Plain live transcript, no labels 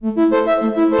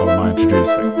Am I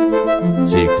introducing?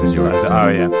 See, because you're right. Oh,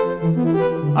 yeah.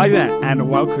 Hi there, and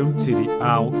welcome to the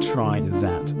I'll Try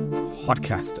That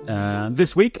podcast.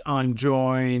 This week, I'm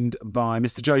joined by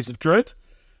Mr. Joseph Druitt.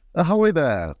 Ahoy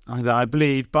there. I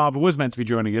believe Barbara was meant to be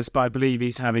joining us, but I believe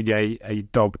he's having a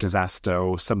dog disaster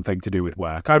or something to do with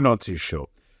work. I'm not too sure.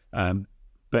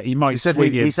 But he might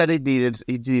swing in. He said he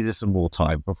needed some more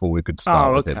time before we could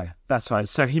start with him. That's right.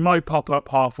 So he might pop up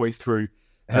halfway through.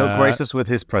 He'll grace us with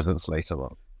his presence later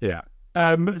on. Yeah.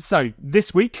 So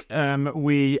this week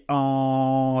we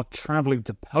are travelling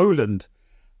to Poland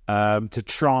to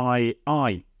try.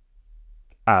 I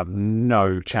have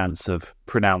no chance of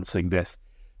pronouncing this.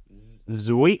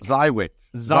 Żywiec,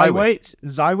 something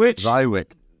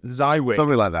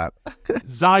like that.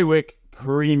 Żywiec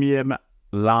Premium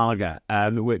Lager,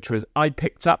 which was I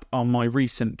picked up on my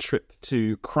recent trip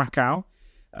to Krakow.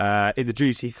 In the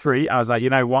duty free, I was like, you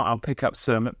know what? I'll pick up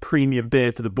some premium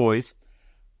beer for the boys,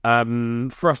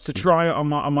 for us to try on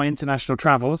my international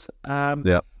travels.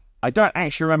 Yeah, I don't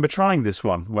actually remember trying this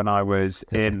one when I was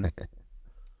in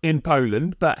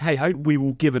Poland, but hey ho, we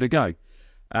will give it a go.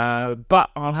 But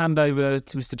I'll hand over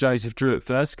to Mr. Joseph Druitt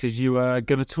first, because you are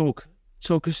going to talk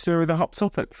us through the hot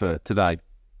topic for today.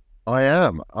 I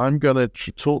am. I'm going to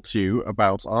talk to you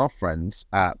about our friends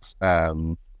at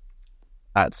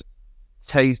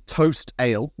Toast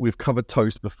Ale. We've covered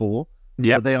Toast before.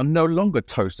 Yeah, but they are no longer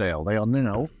Toast Ale.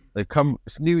 They've come.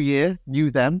 It's new year,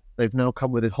 new them. They've now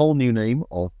come with a whole new name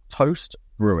of Toast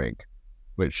Brewing,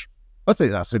 which I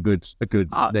think that's a good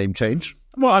name change.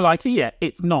 Well, I like it. Yeah,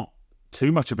 it's not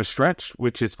too much of a stretch,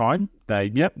 which is fine. They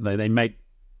make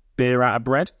beer out of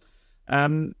bread,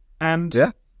 and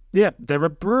yeah, they're a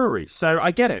brewery, so I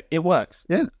get it. It works.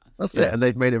 Yeah. That's it. And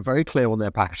they've made it very clear on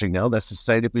their packaging now. They're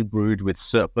sustainably brewed with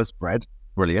surplus bread.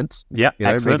 Brilliant. Yeah,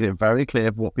 excellent. Making it very clear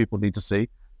of what people need to see.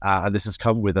 And this has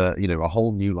come with a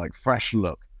whole new, fresh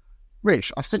look.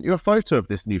 Rich, I sent you a photo of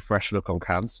this new fresh look on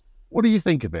cans. What do you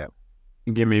think of it?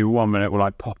 Give me 1 minute while I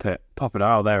pop it.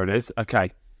 Oh, there it is. Okay.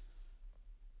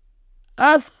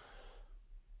 It's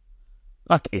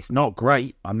not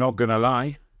great. I'm not going to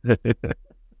lie.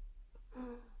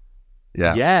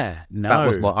 Yeah,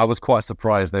 no. I was quite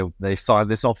surprised they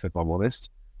signed this off, if I'm honest.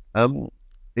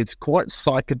 It's quite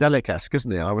psychedelic-esque,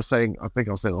 isn't it? I think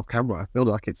I was saying off camera,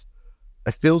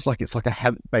 it feels like it's like a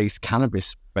hemp-based,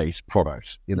 cannabis-based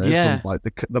product, Yeah. From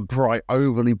the bright,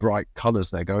 overly bright colours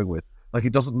they're going with.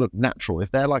 It doesn't look natural.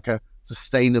 If they're like a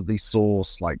sustainably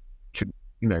sourced,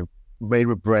 made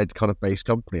with bread kind of based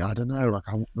company, I don't know,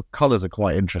 the colours are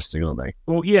quite interesting, aren't they?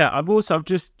 Well, yeah, I've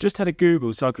just had a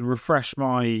Google so I could refresh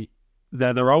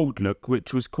their old look,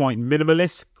 which was quite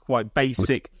minimalist, quite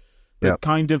basic, but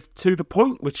kind of to the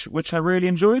point, which I really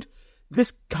enjoyed.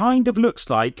 This kind of looks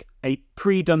like a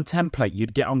pre-done template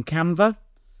you'd get on Canva,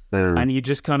 and they've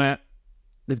just kind of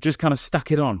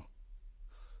stuck it on.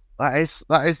 That is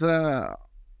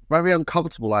very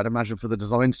uncomfortable, I'd imagine, for the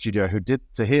design studio who did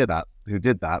that,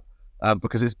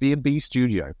 because it's B&B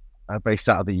Studio, based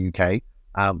out of the UK.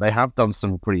 They have done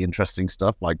some pretty interesting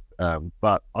stuff,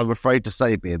 but I'm afraid to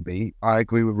say, B&B, I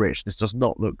agree with Rich, this does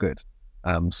not look good.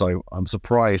 So I'm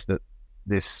surprised that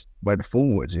this went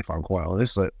forward, if I'm quite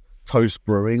honest. That Toast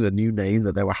Brewing, the new name,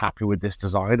 that they were happy with this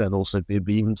design, and also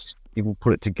B&B even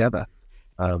put it together.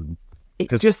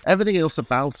 Because just everything else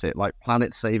about it, like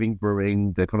planet-saving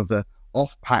brewing, the kind of the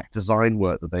off-pack design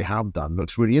work that they have done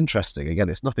looks really interesting. Again,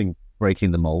 it's nothing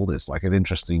breaking the mold. It's like an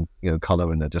interesting,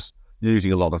 colour, and they're just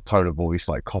using a lot of tone of voice,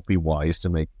 copy-wise,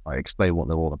 to explain what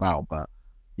they're all about. But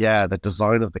yeah, the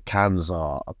design of the cans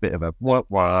are a bit of a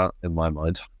wah in my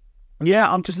mind.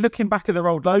 Yeah, I'm just looking back at their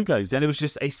old logos, and it was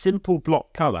just a simple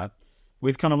block colour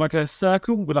with kind of like a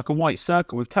circle, with like a white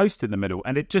circle with toast in the middle,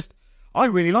 and I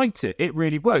really liked it. It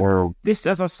really worked. Well, this,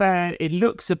 as I said, it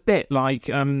looks a bit like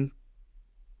a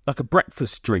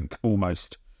breakfast drink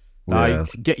almost.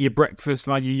 Get your breakfast,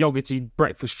 like your yogurty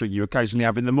breakfast drink you occasionally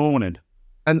have in the morning.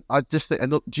 And I just think,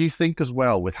 and look, do you think as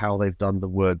well, with how they've done the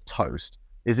word toast,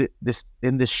 is it this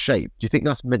in this shape? Do you think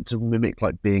that's meant to mimic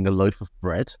being a loaf of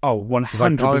bread? Oh, 100%.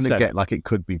 I kind of get it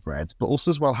could be bread, but also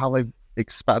as well how they've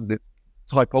expanded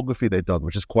typography they've done,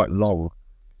 which is quite long.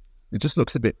 It just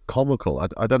looks a bit comical.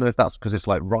 I don't know if that's because it's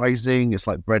rising, it's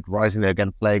like bread rising. They're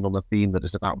again playing on the theme that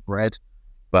is about bread,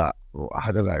 but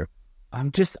I don't know. I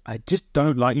just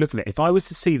don't like looking at it. If I was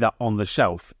to see that on the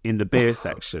shelf in the beer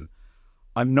section,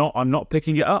 I'm not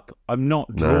picking it up. I'm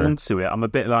not drawn to it. I'm a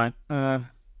bit like, It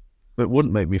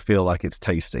wouldn't make me feel like it's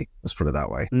tasty. Let's put it that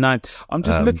way. No, I'm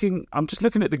just looking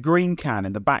at the green can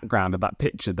in the background of that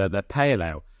picture, the pale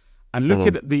ale, and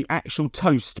looking at the actual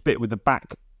toast bit with the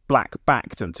black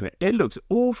back onto it. It looks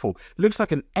awful. It looks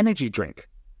like an energy drink.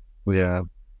 Yeah,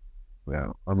 yeah,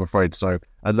 I'm afraid so.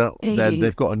 And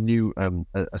they've got a new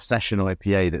a session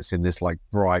IPA that's in this like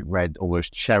bright red,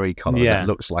 almost cherry color that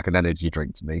looks like an energy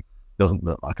drink to me. Doesn't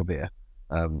look like a beer.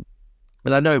 And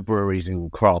I know breweries in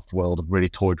craft world have really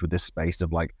toyed with this space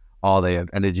of like, are they an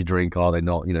energy drink? Are they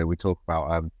not? You know, we talk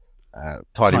about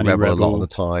Tiny Rebel a lot of the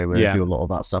time, and they do a lot of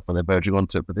that stuff, and they're verging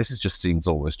onto it. But this just seems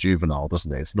almost juvenile,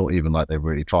 doesn't it? It's not even like they've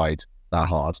really tried that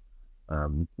hard.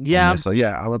 So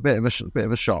yeah, I'm a bit of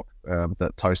a shock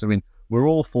that Toast. I mean, we're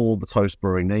all for the Toast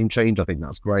Brewing name change. I think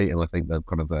that's great, and I think they're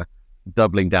kind of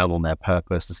doubling down on their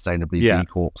purpose, sustainably B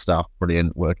Corp stuff,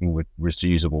 brilliant, working with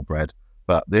reusable bread.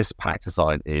 But this pack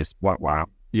design is wow.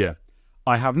 Yeah,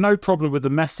 I have no problem with the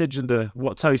message and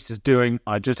what Toast is doing.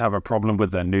 I just have a problem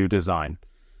with their new design.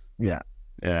 Yeah.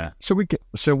 Shall we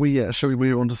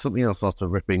move on to something else after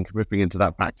ripping into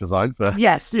that pack desigin for?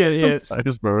 Yes.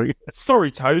 Toast Brewing.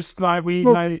 Sorry, Toast.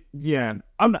 I'm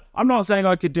not saying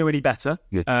I could do any better.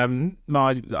 Yeah.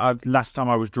 Last time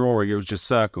I was drawing, it was just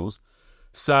circles.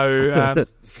 So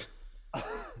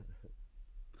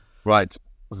right,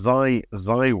 Żywiec.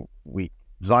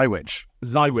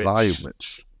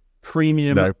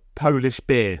 Premium Polish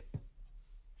beer.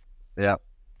 Yeah.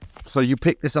 So you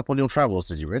picked this up on your travels,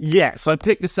 did you, Rich? Yeah, so I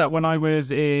picked this up when I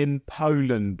was in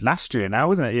Poland last year now,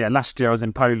 wasn't it? Yeah, last year I was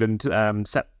in Poland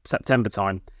September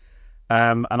time.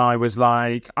 And I was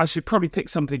like, I should probably pick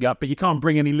something up, but you can't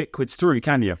bring any liquids through,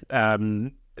 can you?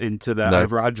 Into the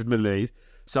over 100 milliliters.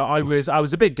 So I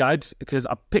was a bit gutted because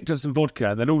I picked up some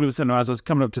vodka, and then all of a sudden, as I was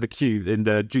coming up to the queue in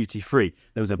the duty free,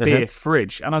 there was a beer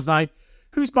fridge, and I was like,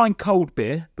 "Who's buying cold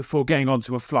beer before getting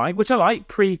onto a flight?" Which I like,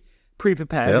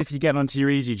 pre-prepared if you get onto your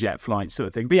EasyJet flight sort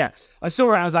of thing. But yeah, I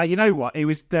saw it. I was like, you know what? It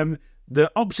was the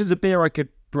options of beer I could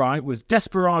buy was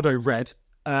Desperado Red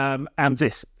and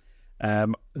this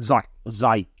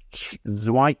Zyke.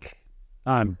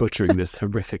 I'm butchering this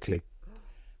horrifically.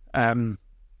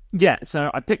 Yeah, so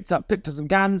I picked up some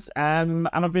cans, and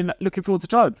I've been looking forward to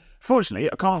trying them. Fortunately,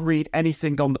 I can't read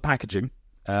anything on the packaging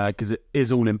because it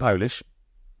is all in Polish.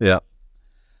 Yeah.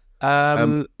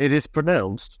 It is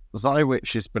pronounced,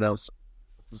 Żywiec is pronounced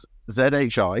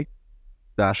ZHI-VIETZ.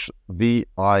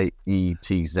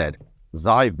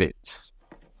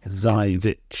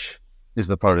 Żywiec is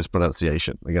the Polish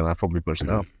pronunciation. Again, I probably butchered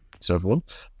that up to everyone.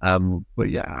 But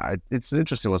yeah, it's an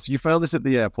interesting one. So you found this at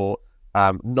the airport.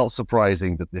 Not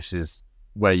surprising that this is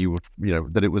where you would,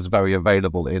 that it was very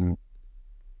available in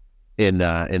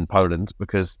Poland,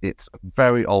 because it's a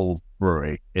very old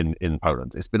brewery in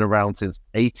Poland. It's been around since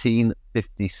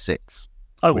 1856,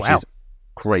 which is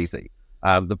crazy.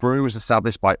 The brewery was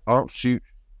established by Archduke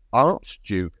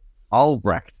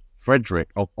Albrecht Frederick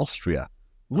of Austria.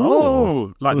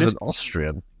 Oh, like this this an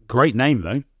Austrian. Great name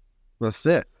though. That's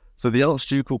it. So the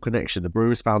archducal connection, the brewery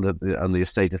was founded on the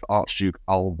estate of Archduke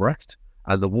Albrecht,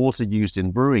 and the water used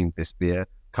in brewing this beer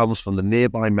comes from the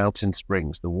nearby mountain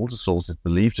springs. The water source is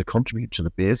believed to contribute to the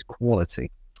beer's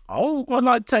quality. Oh, well,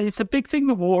 I'd say it's a big thing,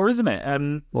 the water, isn't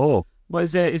it? Well,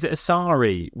 is it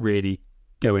Asari really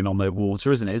going on the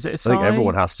water, isn't it? Is it Asari? I think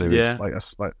everyone has to. Yeah.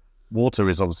 It's like water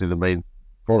is obviously the main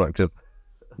product of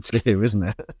beer, isn't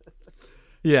it?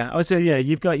 Yeah, I would say, yeah,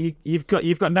 you've got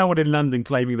no one in London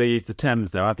claiming they use the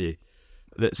Thames, though, have you?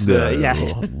 That's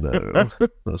no,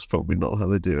 that's probably not how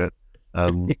they do it.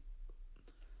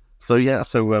 So yeah, I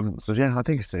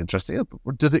think it's interesting.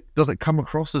 Does it come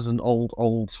across as an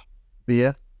old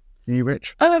beer, you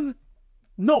Rich?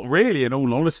 Not really. In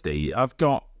all honesty, I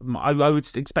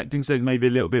was expecting something maybe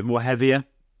a little bit more heavier.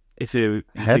 If you're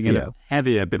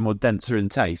heavier, a bit more denser in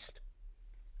taste.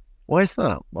 Why is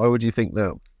that? Why would you think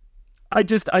that? I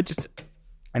just,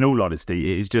 in all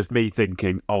honesty, it is just me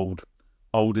thinking old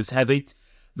is heavy.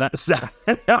 That's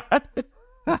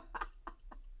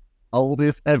old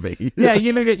is heavy. Yeah,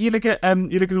 you look at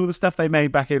all the stuff they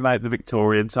made back in like the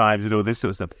Victorian times and all this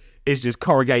sort of stuff. It's just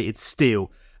corrugated steel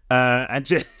and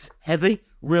just heavy,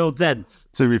 real dense.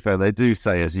 To be fair, they do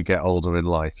say as you get older in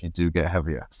life, you do get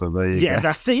heavier. So there you go.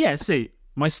 That's it. Yeah, see,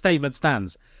 my statement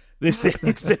stands. This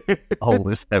is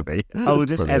old is heavy. Old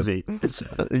is heavy.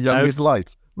 Young is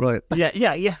light. Right.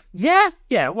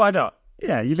 Yeah. Why not?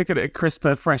 Yeah, you look at a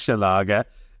crisper, fresher lager.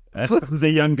 The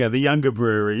younger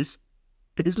breweries.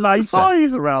 It's lighter.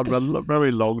 Sapporo's around for a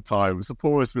very long time.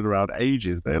 Sapporo's been around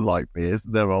ages. They're like beers.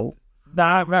 They're old.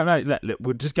 No. Look,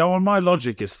 we'll just go on my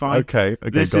logic. It's fine. Okay.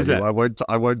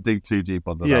 I won't dig too deep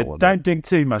onto that one. Don't dig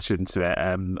too much into it.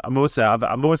 I'm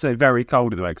also very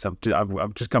cold at the way because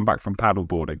I've just come back from paddle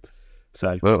boarding.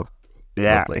 So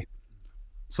yeah. Lovely.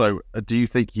 So do you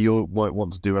think you might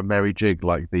want to do a merry jig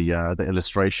like the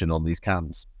illustration on these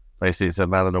cans? Basically, it's a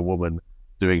man and a woman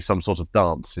doing some sort of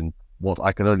dance in what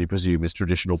I can only presume is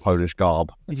traditional Polish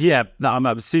garb. Yeah, I'm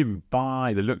assuming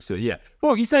by the looks of it. Yeah.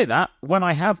 Well, you say that when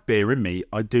I have beer in me,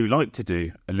 I do like to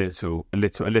do a little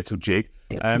jig.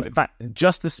 In fact,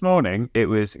 just this morning, it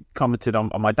was commented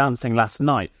on my dancing last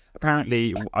night.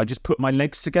 Apparently, I just put my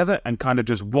legs together and kind of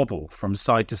just wobble from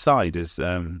side to side as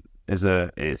a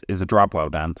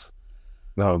drabwell dance.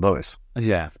 Oh, nice.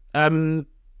 Yeah.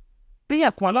 But yeah,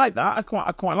 I quite like that. I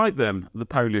quite like the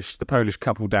Polish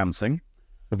couple dancing.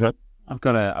 Okay. I've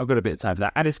got a bit of time for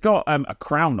that, and it's got a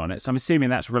crown on it. So I'm assuming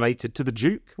that's related to the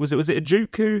Duke. Was it a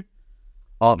Duke who?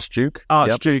 Archduke.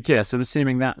 Archduke. Yep. Yes. So I'm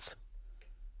assuming that's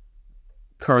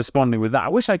corresponding with that. I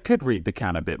wish I could read the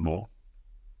can a bit more.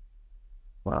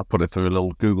 Well, I'll put it through a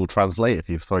little Google Translate. If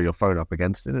you throw your phone up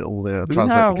against it, it'll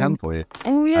translate the can for you.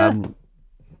 Oh yeah.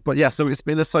 But yeah, so it's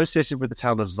been associated with the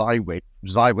town of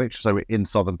Żywiec, so in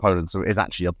southern Poland. So it is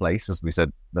actually a place, as we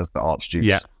said, there's the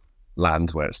Archduke's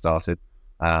land where it started.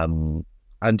 And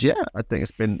yeah, I think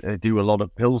they do a lot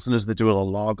of pilsners, they do a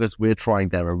lot of lagers. We're trying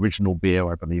their original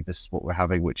beer. I believe this is what we're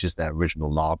having, which is their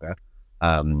original lager.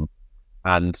 And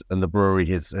the brewery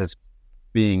is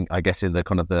being, I guess, in the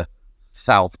kind of the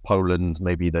South Poland,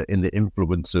 maybe in the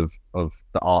influence of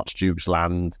the Archduke's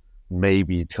land,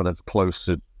 maybe kind of close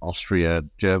to Austria,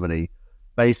 Germany.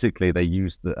 Basically, they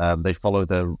follow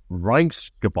the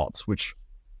Reichsgebot, which,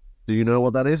 do you know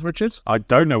what that is, Richard? I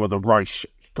don't know what the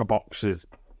Reichsgebot is.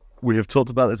 We have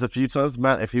talked about this a few times.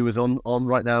 Matt, if he was on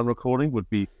right now and recording, would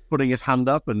be putting his hand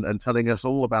up and telling us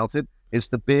all about it. It's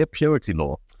the beer purity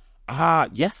law.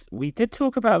 Yes, we did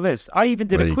talk about this. I even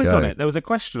did a quiz on it. There was a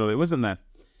question on it, wasn't there?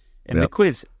 In the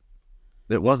quiz.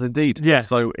 It was indeed. Yeah.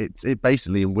 So it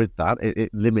basically, and with that,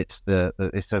 it limits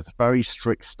it says very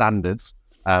strict standards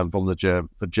from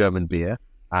for German beer,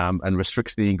 and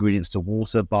restricts the ingredients to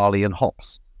water, barley, and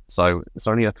hops. So it's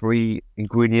only a 3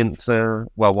 ingredient.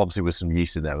 Well, obviously with some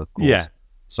yeast in there, of course. Yeah.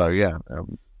 So yeah,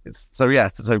 so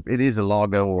it is a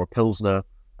lager or a pilsner.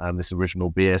 This original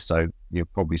beer. So you're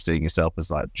probably seeing yourself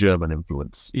as like German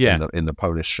influence. Yeah. In the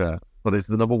Polish, but it's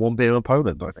the number 1 beer in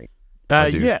Poland, I think.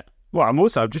 Yeah. Well, I'm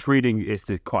just reading. It's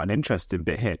quite an interesting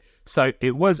bit here. So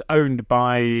it was owned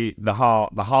by the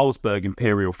Habsburg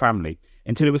imperial family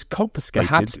until it was confiscated.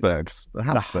 The Habsburgs.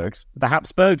 The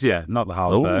Habsburgs, yeah, not the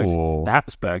Habsburgs. Ooh. The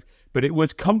Habsburgs. But it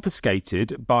was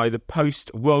confiscated by the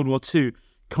post-World War II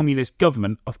communist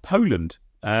government of Poland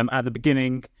at the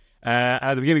beginning of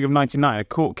 1990. A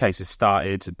court case was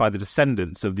started by the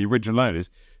descendants of the original owners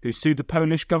who sued the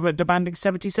Polish government demanding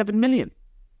 77 million.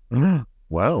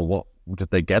 Well, what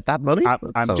did they get that money?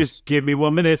 Just give me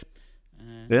 1 minute.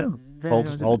 Yeah, hold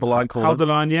the line, caller. Hold the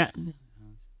line, yeah.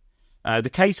 The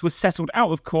case was settled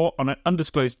out of court on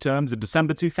undisclosed terms in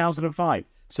December 2005.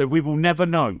 So we will never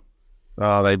know.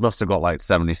 Oh, they must have got like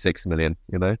 76 million,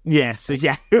 you know? Yes,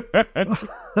 yeah.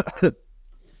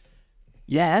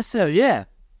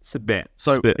 It's a bit.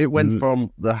 So it went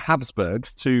from the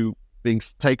Habsburgs to being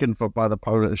taken by the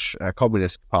Polish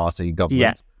Communist Party government.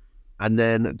 Yeah. And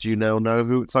then, do you know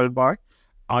who it's owned by?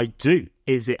 I do.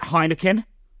 Is it Heineken?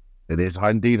 It is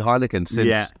indeed Heineken.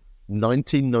 Since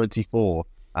 1994,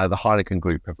 the Heineken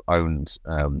Group have owned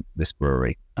this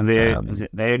brewery. And they own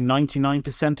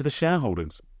 99% of the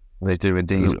shareholders. They do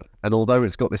indeed. And although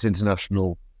it's got this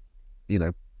international,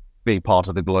 being part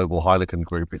of the global Heineken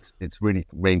Group, it's really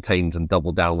maintained and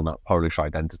doubled down on that Polish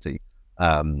identity.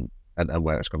 And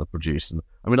where it's going to produce. And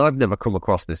I mean, I've never come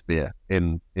across this beer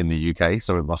in the UK,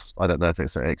 so I don't know if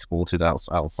it's exported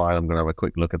outside. I'm going to have a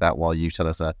quick look at that while you tell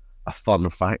us a fun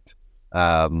fact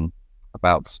about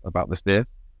this beer.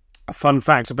 A fun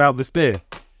fact about this beer?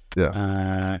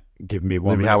 Yeah. Give me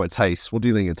one. Maybe how it tastes. What do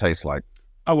you think it tastes like?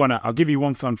 I'll give you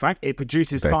one fun fact. It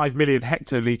produces 5 million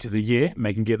hectolitres a year,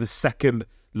 making it the second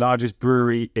largest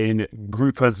brewery in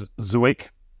Grupa Żywiec.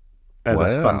 There's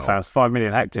a fun fact. 5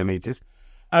 million hectolitres.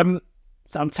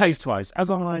 So taste-wise,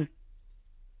 I'm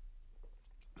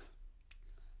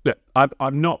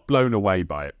I'm not blown away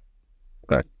by it.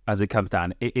 Okay. As it comes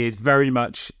down, it is very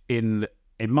much in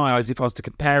my eyes. If I was to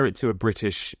compare it to a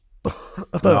British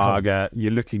lager,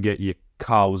 you're looking at your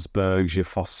Carlsbergs, your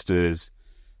Fosters,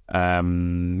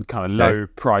 kind of low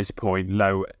price point,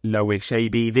 lowish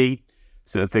ABV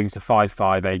sort of things. To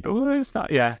 5.58, but it's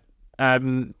not. Yeah.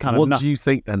 What do you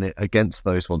think then against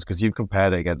those ones? Because you've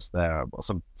compared it against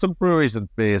some breweries and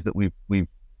beers that we've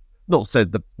not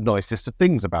said the nicest of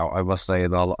things about, I must say,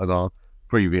 in our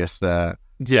previous in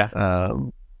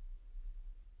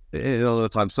other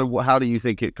times. So how do you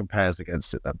think it compares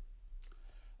against it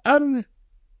then?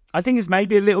 I think it's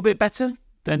maybe a little bit better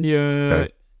than your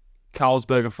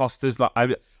Carlsberg and Fosters. Like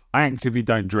I actively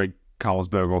don't drink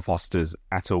Carlsberg or Fosters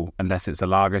at all unless it's a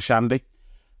lager shandy.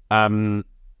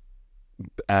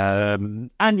 And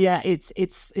yeah, it's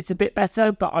a bit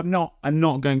better, but I'm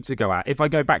not going to go out. If I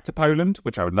go back to Poland,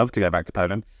 which I would love to go back to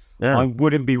Poland, I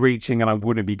wouldn't be reaching and I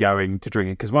wouldn't be going to drink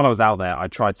it, because when I was out there, I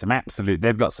tried some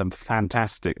they've got some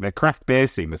fantastic, their craft beer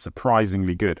scene is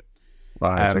surprisingly good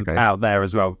out there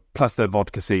as well. Plus their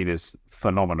vodka scene is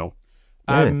phenomenal.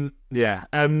 But yeah,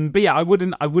 I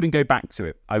wouldn't go back to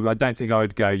it. I don't think I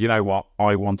would go, you know what,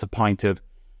 I want a pint of,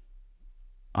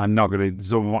 I'm not going to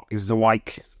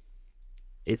Zwijk.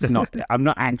 It's not, I'm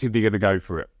not actively going to go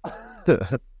for it.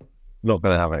 Not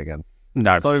going to have it again.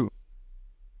 No. So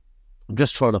I'm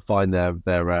just trying to find their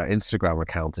Instagram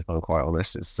account, if I'm quite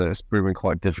honest. It's proving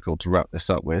quite difficult to wrap this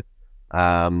up with.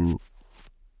 We're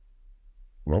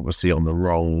obviously on the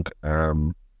wrong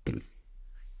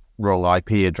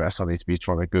IP address. I need to be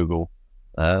trying to Google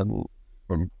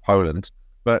from Poland.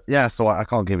 But yeah, so I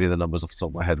can't give you the numbers off the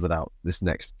top of my head without this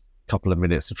next couple of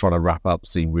minutes of trying to wrap up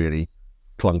seem really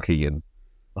clunky and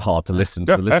hard to listen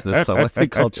to the listeners. So I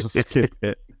think I'll just skip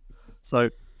it. So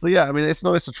yeah, I mean, it's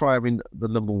nice to try. I mean, the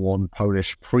number one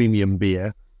Polish premium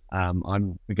beer. I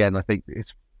think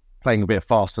it's playing a bit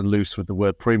fast and loose with the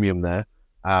word premium there.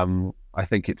 I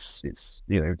think it's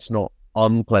it's not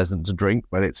unpleasant to drink,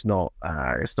 but it's not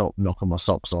knocking my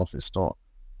socks off. It's not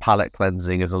palate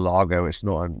cleansing as a lager. It's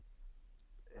not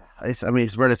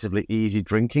it's relatively easy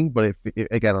drinking, but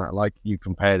again, like you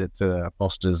compared it to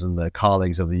Foster's and the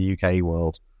Carlings of the UK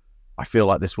world, I feel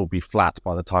like this will be flat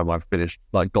by the time I've finished,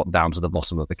 like got down to the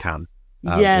bottom of the can.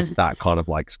 It's that kind of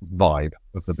like vibe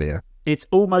of the beer. It's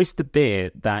almost the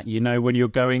beer that, when you're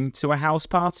going to a house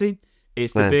party,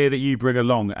 it's the beer that you bring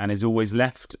along and is always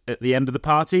left at the end of the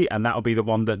party, and that'll be the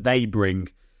one that they bring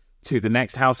to the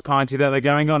next house party that they're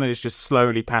going on, and it's just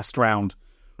slowly passed around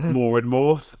more and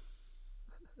more.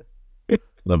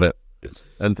 Love it.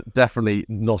 And definitely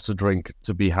not a drink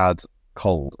to be had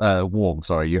warm.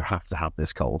 Sorry, you have to have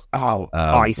this cold.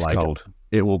 Ice cold.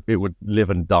 It would live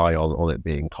and die on it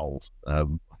being cold. I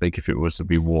think if it was to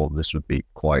be warm, this would be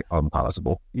quite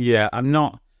unpalatable. Yeah, I'm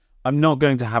not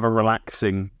going to have a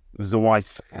relaxing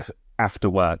Zwijk after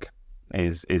work.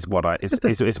 Is what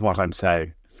I'm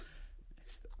saying.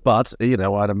 But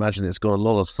I'd imagine it's got a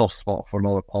lot of soft spot for a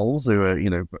lot of Poles who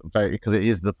are because it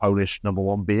is the Polish number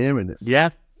one beer, and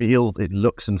it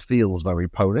looks and feels very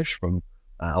Polish from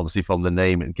obviously from the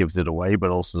name it gives it away, but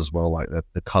also as well like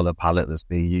the color palette that's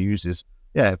being used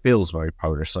it feels very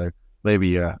Polish. So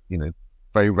maybe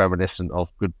very reminiscent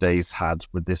of good days had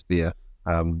with this beer.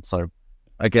 So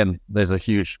again, there's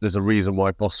a reason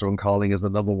why Foster and Carling is the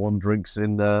number one drinks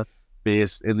in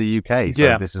beers in the UK.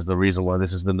 So this is the reason why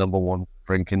this is the number one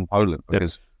drink in Poland,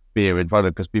 because beer in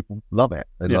Poland, because people love it.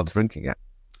 They love drinking it.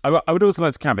 I would also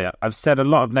like to caveat, I've said a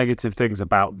lot of negative things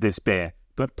about this beer,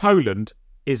 but Poland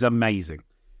is amazing.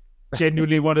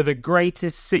 Genuinely one of the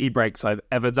greatest city breaks I've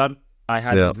ever done.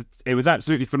 It was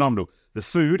absolutely phenomenal. The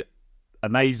food,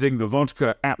 amazing. The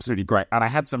vodka, absolutely great. And I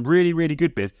had some really, really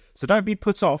good beers. So don't be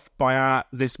put off by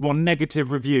this one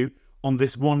negative review on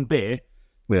this one beer.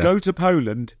 Yeah. Go to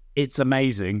Poland. It's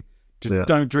amazing. Just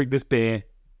don't drink this beer.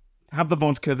 Have the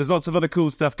vodka. There's lots of other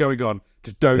cool stuff going on.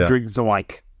 Just don't drink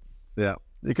Zwijk. Yeah.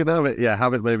 You can have it. Yeah,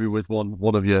 have it maybe with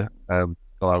one of your... I'm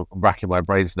racking my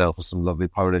brains now for some lovely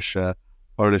Polish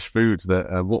foods.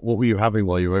 That what were you having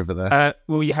while you were over there?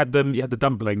 Well, you had the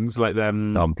dumplings, like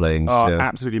them. Dumplings,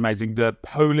 absolutely amazing. The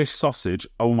Polish sausage,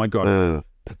 oh my God.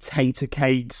 Potato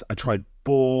cakes. I tried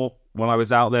boar when I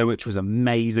was out there, which was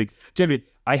amazing. Generally,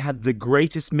 I had the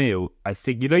greatest meal. I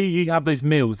think, you have those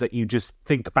meals that you just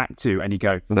think back to and you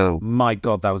go, no, my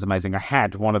God, that was amazing. I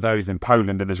had one of those in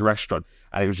Poland in this restaurant,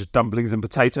 and it was just dumplings and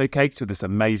potato cakes with this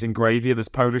amazing gravy of this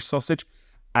Polish sausage.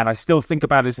 And I still think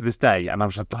about it to this day. And I'm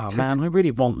just like, oh man, I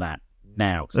really want that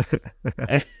now.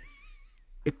 That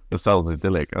sounds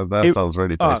idyllic. That sounds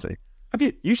really tasty.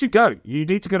 You should go. You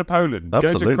need to go to Poland.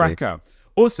 Absolutely. Go to Krakow.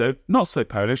 Also, not so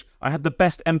Polish, I had the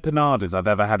best empanadas I've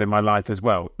ever had in my life as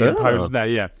well in Poland.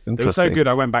 They were so good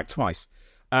I went back twice.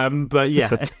 But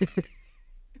yeah.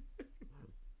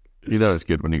 It's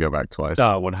good when you go back twice.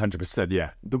 Oh, 100%,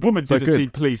 yeah. The woman didn't seem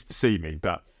pleased to see me,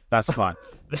 but that's fine.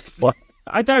 What?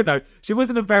 I don't know. She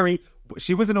wasn't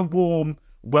a warm,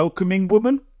 welcoming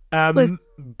woman,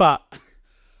 but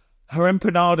her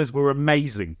empanadas were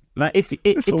amazing. Like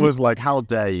it's always like, how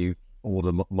dare you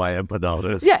order my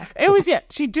empanadas? Yeah, it was. Yeah,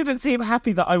 she didn't seem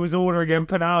happy that I was ordering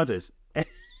empanadas, and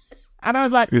I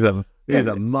was like, "These are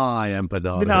my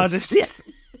empanadas."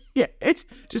 Yeah, it's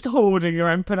just hoarding your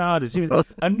empanadas. She was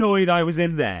annoyed I was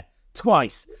in there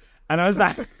twice, and I was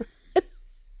like.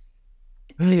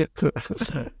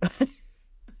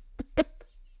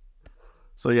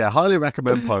 So yeah, highly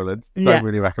recommend Poland. Don't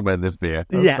really recommend this beer.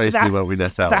 That's basically where we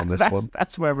net out on this one.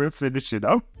 That's where we're finishing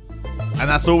up. And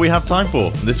that's all we have time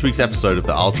for this week's episode of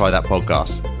the I'll Try That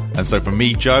podcast. And so from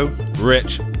me, Joe,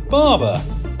 Rich, Barbara,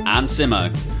 and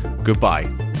Simo, goodbye.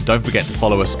 Don't forget to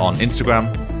follow us on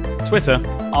Instagram, Twitter,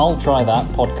 I'll Try That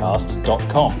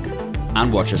Podcast.com,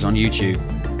 and watch us on YouTube.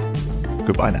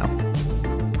 Goodbye now.